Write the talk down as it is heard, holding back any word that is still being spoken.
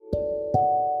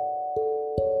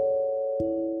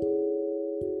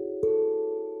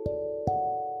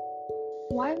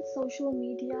social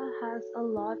media has a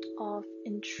lot of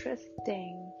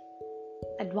interesting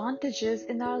advantages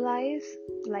in our lives.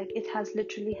 Like, it has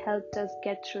literally helped us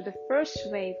get through the first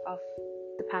wave of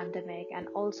the pandemic, and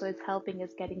also it's helping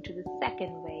us getting to the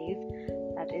second wave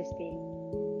that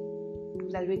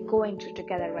we're going through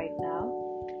together right now.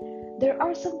 There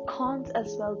are some cons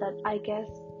as well that I guess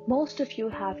most of you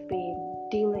have been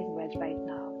dealing with right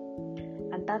now,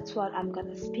 and that's what I'm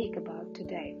gonna speak about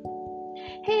today.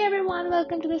 Hey everyone,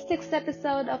 welcome to the 6th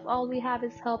episode of All We Have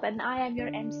Is Hope, and I am your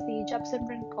MC,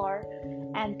 Jobsimran Kaur,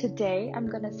 and today I'm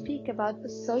gonna speak about the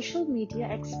social media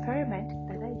experiment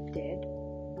that I did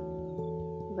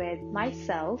with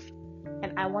myself,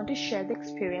 and I want to share the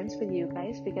experience with you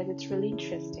guys because it's really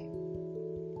interesting.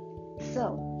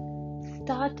 So,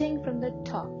 starting from the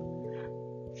top,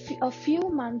 a few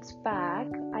months back,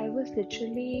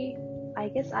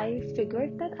 I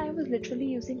figured that I was literally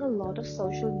using a lot of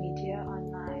social media on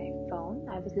my phone.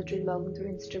 I was literally logging through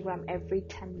Instagram every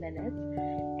 10 minutes,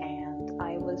 and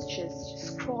I was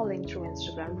just scrolling through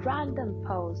Instagram, random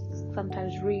posts,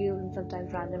 sometimes reels and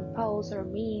sometimes random posts or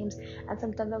memes, and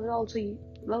sometimes I would also,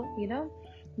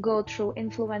 go through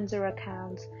influencer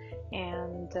accounts,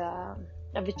 and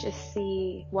I would just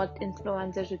see what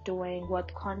influencers are doing,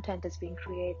 what content is being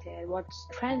created, what's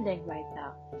trending right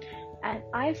now. And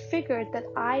I figured that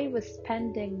I was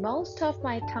spending most of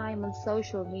my time on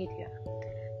social media.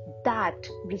 That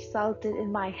resulted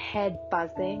in my head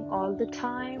buzzing all the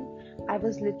time. I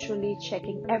was literally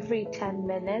checking every 10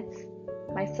 minutes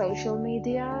my social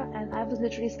media, and I was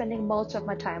literally spending most of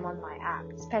my time on my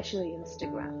app, especially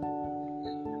Instagram.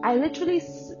 I literally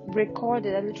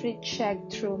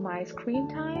checked through my screen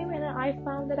time, and I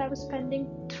found that I was spending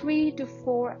 3 to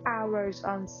 4 hours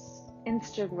on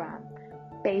Instagram,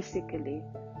 basically.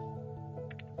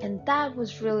 And that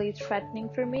was really threatening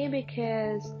for me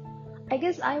because I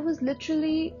guess I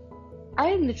literally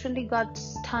got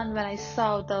stunned when I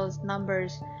saw those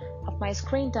numbers of my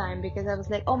screen time, because I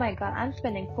was like, oh my god, I'm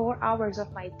spending 4 hours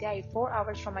of my day, 4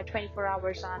 hours from my 24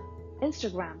 hours on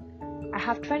Instagram. I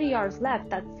have 20 hours left,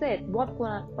 that's it. What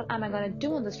am I going to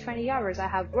do in those 20 hours? I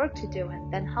have work to do,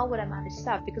 and then how would I manage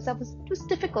stuff? Because it was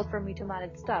difficult for me to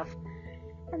manage stuff.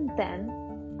 And then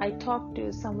I talked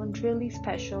to someone really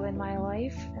special in my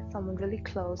life, and someone really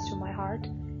close to my heart,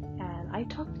 and I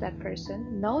talked to that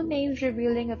person. No names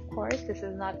revealing, of course. This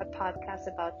is not a podcast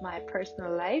about my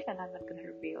personal life, and I'm not going to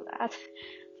reveal that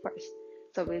first.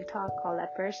 So we'll call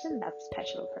that person, that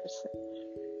special person.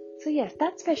 So yes,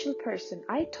 that special person,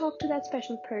 I talked to that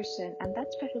special person, and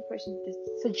that special person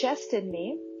suggested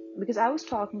me, because I was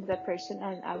talking to that person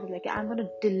and I was like, I'm going to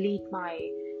delete my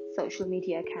social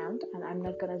media account and I'm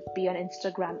not going to be on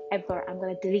Instagram ever. I'm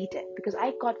going to delete it because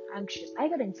I got anxious. I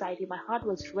got anxiety. My heart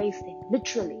was racing,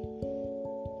 literally.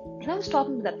 And I was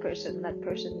talking to that person, and that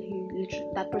person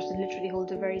literally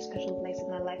holds a very special place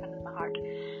in my life and in my heart.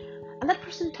 And that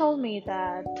person told me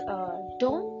that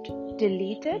don't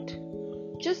delete it.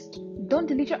 Just don't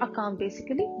delete your account,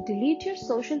 basically. Delete your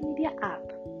social media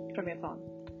app from your phone.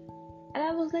 And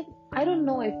I was like, I don't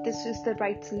know if this is the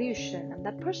right solution. And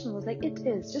that person was like, it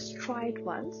is. Just try it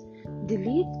once.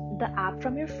 Delete the app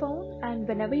from your phone, and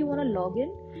whenever you want to log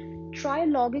in, try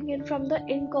logging in from the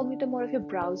incognito mode of your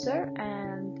browser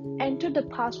and enter the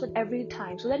password every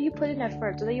time, so that you put in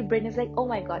effort, so that your brain is like, oh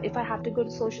my god, if I have to go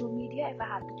to social media, if I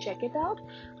have to check it out,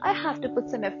 I have to put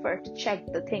some effort to check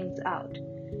the things out.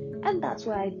 And that's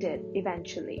what I did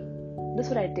eventually. That's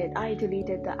what I did. I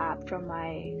deleted the app from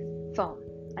my phone.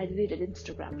 I deleted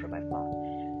Instagram from my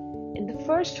phone. In the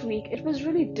first week, it was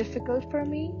really difficult for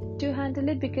me to handle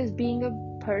it, because being a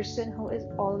person who is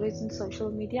always in social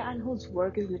media and whose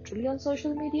work is literally on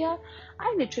social media,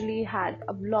 I literally had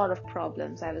a lot of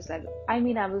problems. I was like,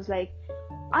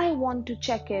 I want to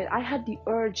check it. I had the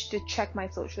urge to check my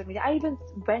social media. I even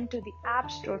went to the app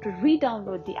store to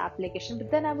re-download the application, but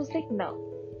then I was like, no.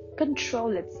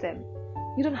 Control it, Sim.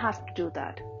 You don't have to do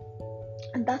that.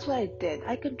 And that's what I did.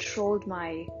 I controlled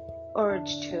my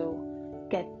urge to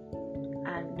get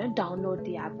and download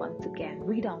the app once again,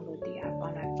 re-download the app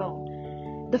on my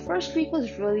phone. The first week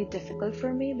was really difficult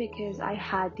for me because I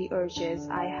had the urges,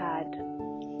 I had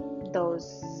those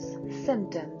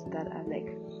symptoms that I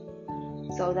like.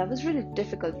 So that was really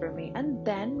difficult for me. And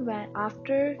then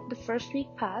after the first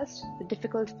week passed, the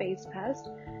difficult phase passed,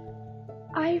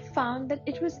 I found that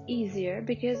it was easier,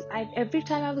 because every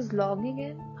time I was logging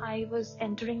in, I was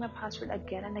entering my password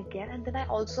again and again, and then I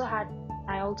also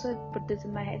put this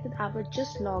in my head that I would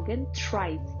just log in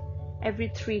thrice, every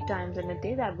 3 times in a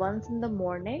day, that once in the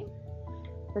morning,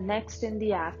 the next in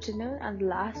the afternoon, and the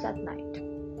last at night.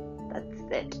 That's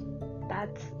it.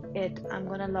 that's it. I'm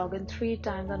gonna log in 3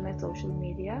 times on my social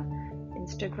media,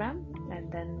 Instagram,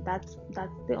 and then that's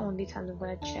the only time I'm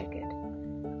gonna check it.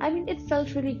 I mean, it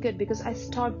felt really good because I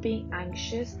stopped being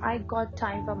anxious. I got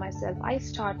time for myself. I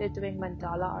started doing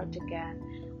mandala art again.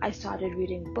 I started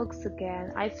reading books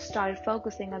again. I started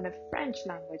focusing on my French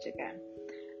language again.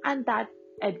 And that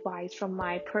advice from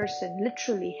my person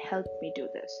literally helped me do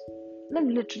this. And I'm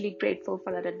literally grateful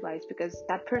for that advice because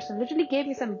that person literally gave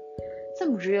me some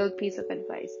real piece of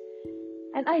advice.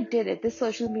 And I did it, this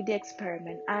social media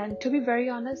experiment. And to be very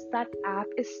honest, that app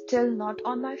is still not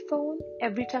on my phone.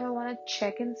 Every time I want to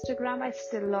check Instagram, I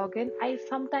still log in. I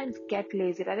sometimes get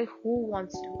lazy. Like, who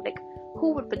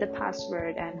would put the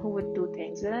password and who would do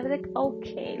things? And I'm like,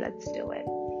 okay, let's do it.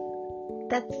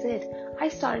 That's it. I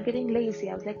started getting lazy.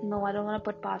 I was like, no, I don't want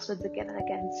to put passwords again and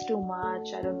again. It's too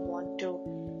much. I don't want to.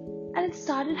 And it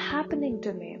started happening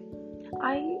to me.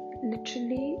 I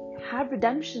literally had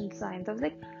redemption signs. I was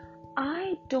like,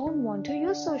 I don't want to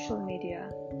use social media.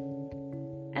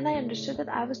 And I understood that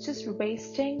I was just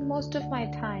wasting most of my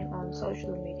time on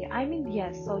social media. I mean,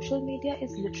 yes, social media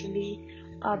is literally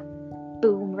a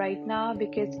boom right now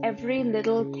because every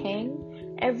little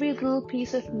thing, every little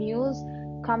piece of news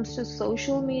comes to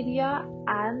social media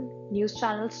and news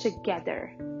channels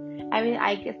together. I mean,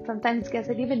 I sometimes guess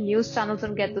that even news channels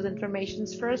don't get those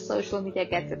informations first, social media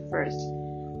gets it first.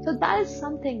 So that is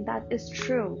something that is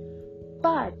true.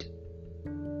 But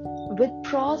with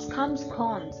pros comes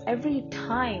cons. Every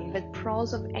time with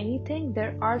pros of anything,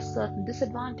 there are certain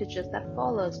disadvantages that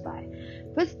follows by.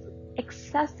 With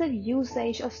excessive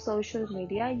usage of social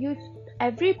media,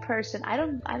 every person,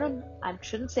 I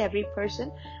shouldn't say every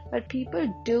person, but people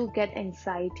do get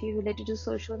anxiety related to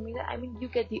social media. I mean, you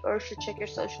get the urge to check your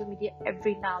social media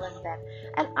every now and then.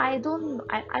 And I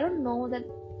don't know that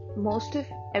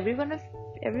everyone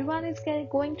is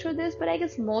going through this, but I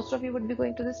guess most of you would be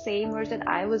going through the same urge that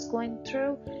I was going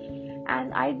through.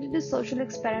 And I did this social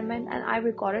experiment and I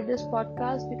recorded this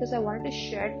podcast because I wanted to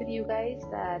share it with you guys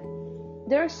that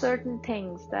there are certain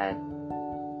things that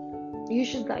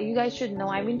you guys should know.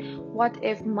 I mean, what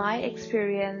if my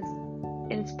experience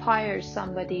inspires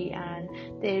somebody and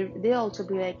they also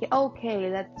be like, okay,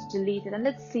 let's delete it and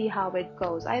let's see how it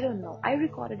goes. I don't know. I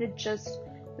recorded it just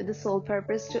with the sole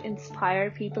purpose to inspire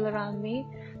people around me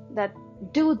that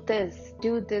do this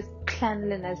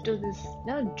cleanliness, do this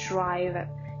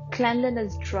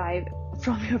cleanliness drive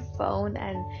from your phone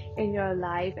and in your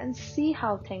life and see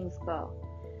how things go.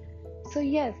 So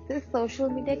yes, this social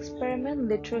media experiment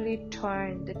literally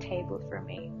turned the table for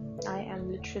me. I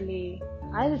literally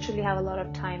have a lot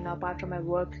of time now apart from my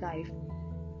work life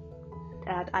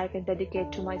that I can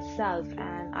dedicate to myself,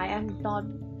 and I am not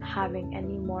having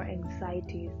any more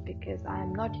anxieties because I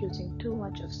am not using too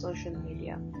much of social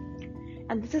media.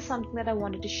 And this is something that I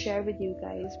wanted to share with you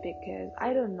guys because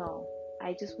I don't know,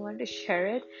 I just wanted to share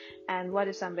it. And what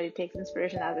if somebody takes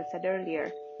inspiration, as I said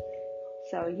earlier.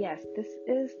 So yes, this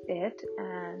is it.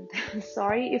 And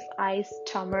sorry if I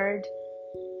stammered.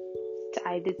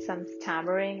 I did some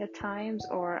stammering at times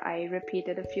or I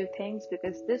repeated a few things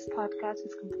because this podcast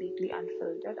is completely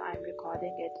unfiltered. I'm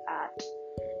recording it at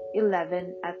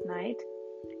 11 at night.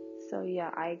 So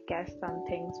yeah, I guess some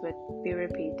things would be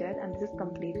repeated and this is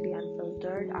completely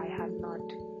unfiltered. I have not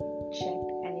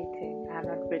checked anything. I have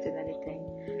not written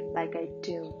anything like I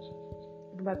do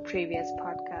in my previous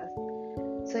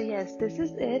podcast. So yes, this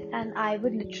is it, and I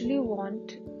would literally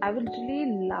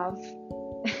love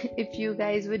if you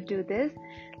guys would do this.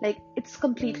 Like, it's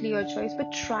completely your choice,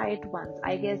 but try it once.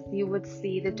 I guess you would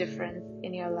see the difference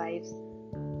in your lives.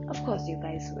 Of course you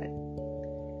guys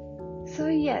would. So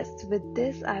yes, with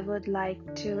this I would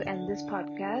like to end this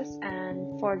podcast,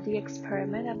 and for the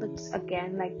experiment I would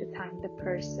again like to thank the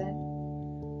person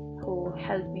who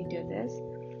helped me do this.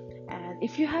 And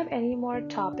if you have any more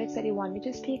topics that you want me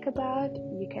to speak about,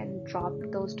 you can drop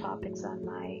those topics on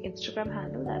my Instagram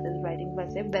handle, that is Writing by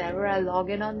Zip. Whenever I log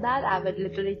in on that, I would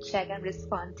literally check and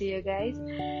respond to you guys.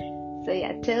 So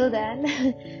yeah, till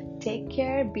then, take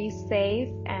care, be safe,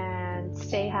 and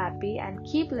stay happy, and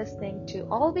keep listening to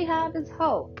All We Have Is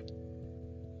Hope.